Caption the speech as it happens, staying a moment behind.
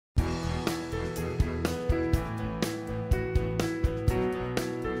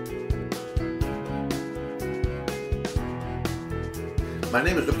My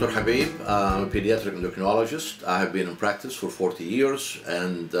name is Dr. Habib. I'm a pediatric endocrinologist. I have been in practice for 40 years,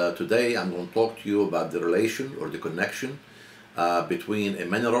 and today I'm going to talk to you about the relation or the connection between a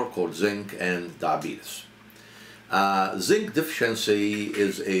mineral called zinc and diabetes. Zinc deficiency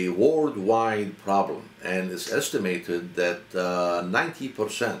is a worldwide problem, and it's estimated that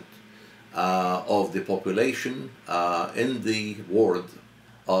 90% of the population in the world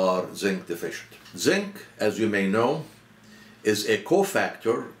are zinc deficient. Zinc, as you may know, is a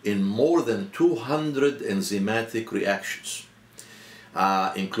cofactor in more than 200 enzymatic reactions,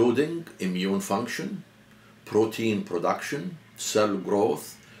 including immune function, protein production, cell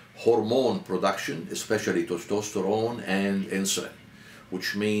growth, hormone production, especially testosterone and insulin,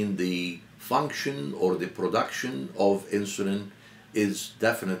 which mean the function or the production of insulin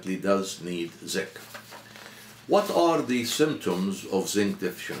definitely does need zinc. What are the symptoms of zinc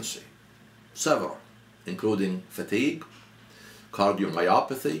deficiency? Several, including fatigue,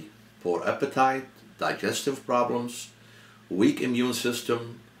 cardiomyopathy, poor appetite, digestive problems, weak immune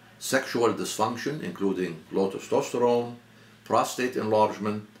system, sexual dysfunction, including low testosterone, prostate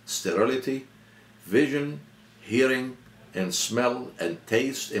enlargement, sterility, vision, hearing, and smell and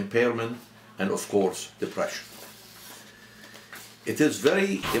taste impairment, and of course, depression. It is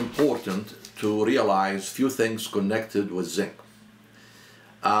very important to realize few things connected with zinc.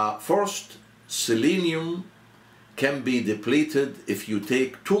 First, selenium can be depleted if you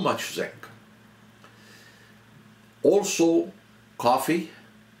take too much zinc. Also, coffee,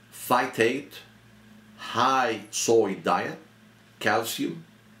 phytate, high soy diet, calcium,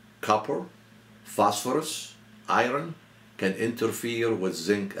 copper, phosphorus, iron can interfere with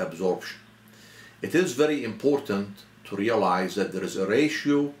zinc absorption. It is very important to realize that there is a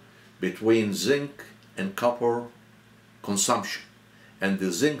ratio between zinc and copper consumption, and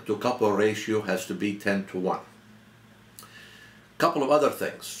the zinc to copper ratio has to be 10:1. Couple of other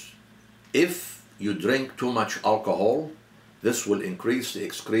things. If you drink too much alcohol, this will increase the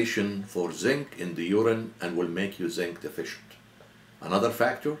excretion for zinc in the urine and will make you zinc deficient. Another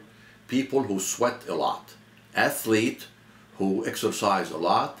factor, people who sweat a lot, athletes who exercise a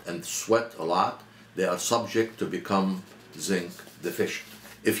lot and sweat a lot, they are subject to become zinc deficient.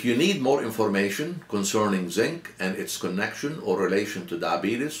 If you need more information concerning zinc and its connection or relation to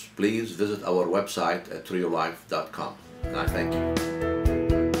diabetes, please visit our website at treolife.com. And I thank you.